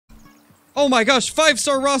Oh my gosh,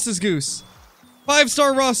 5-star Ross's goose.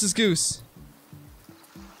 5-star Ross's goose.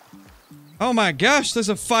 Oh my gosh, there's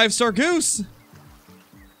a 5-star goose.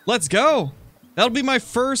 Let's go. That'll be my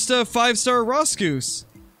first 5-star Ross goose.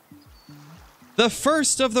 The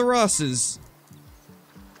first of the Rosses.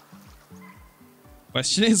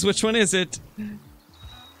 Question is, which one is it?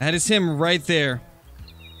 That is him right there.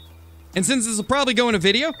 And since this will probably go in a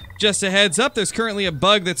video, just a heads up, there's currently a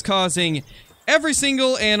bug that's causing every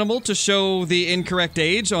single animal to show the incorrect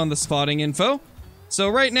age on the spotting info. So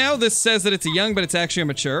right now, this says that it's a young, but it's actually a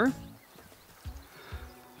mature.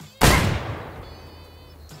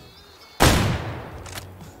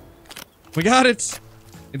 We got it.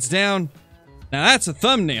 It's down. Now that's a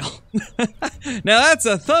thumbnail. Now that's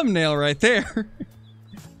a thumbnail right there.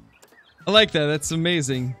 I like that. That's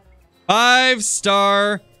amazing.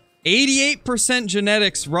 5-star, 88%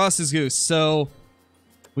 genetics Ross's goose. So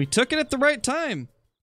we took it at the right time.